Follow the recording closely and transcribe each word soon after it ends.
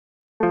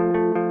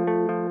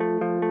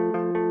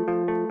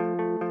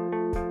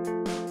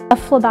A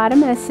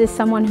phlebotomist is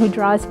someone who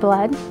draws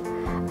blood.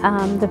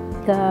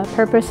 The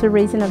purpose or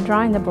reason of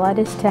drawing the blood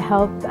is to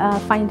help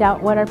find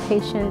out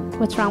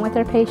what's wrong with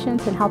their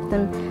patients and help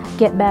them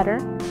get better.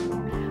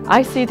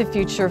 I see the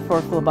future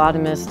for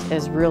phlebotomists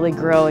as really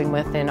growing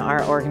within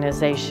our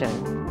organization.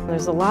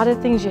 There's a lot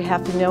of things you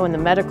have to know in the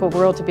medical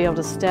world to be able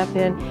to step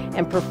in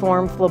and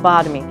perform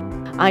phlebotomy.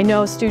 I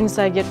know students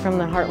I get from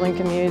the Heartland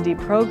Community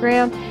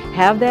Program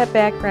have that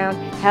background,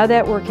 have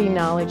that working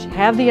knowledge,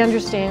 have the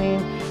understanding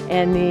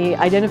and the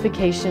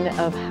identification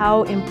of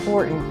how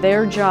important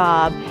their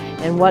job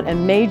and what a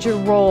major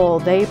role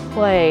they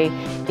play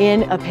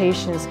in a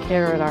patient's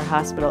care at our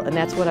hospital. And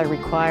that's what I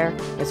require,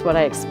 it's what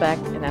I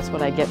expect, and that's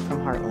what I get from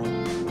Heartland.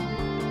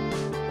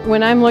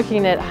 When I'm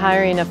looking at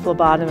hiring a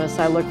phlebotomist,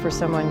 I look for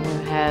someone who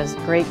has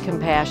great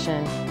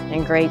compassion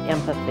and great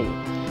empathy.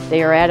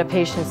 They are at a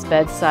patient's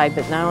bedside,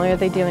 but not only are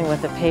they dealing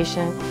with a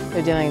patient,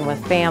 they're dealing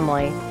with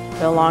family,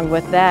 but along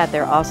with that,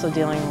 they're also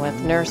dealing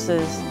with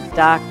nurses,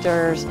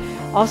 doctors,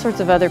 all sorts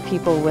of other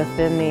people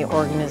within the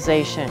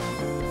organization.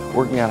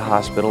 Working at a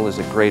hospital is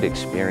a great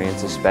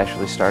experience,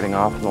 especially starting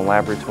off in the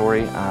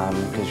laboratory,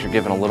 because you're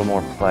given a little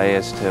more play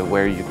as to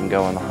where you can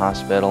go in the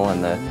hospital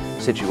and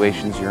the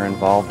situations you're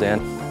involved in.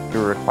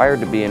 You're required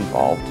to be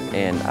involved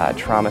in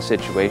trauma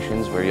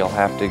situations where you'll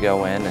have to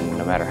go in, and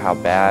no matter how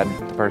bad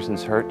the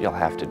person's hurt, you'll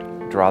have to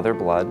draw their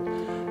blood.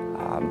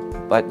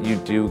 But you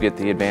do get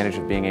the advantage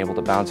of being able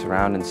to bounce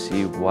around and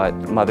see what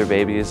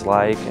mother-baby is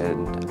like,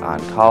 and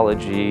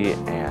oncology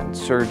and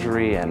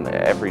surgery and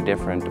every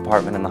different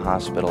department in the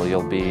hospital.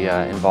 You'll be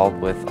involved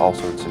with all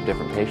sorts of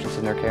different patients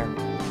in their care.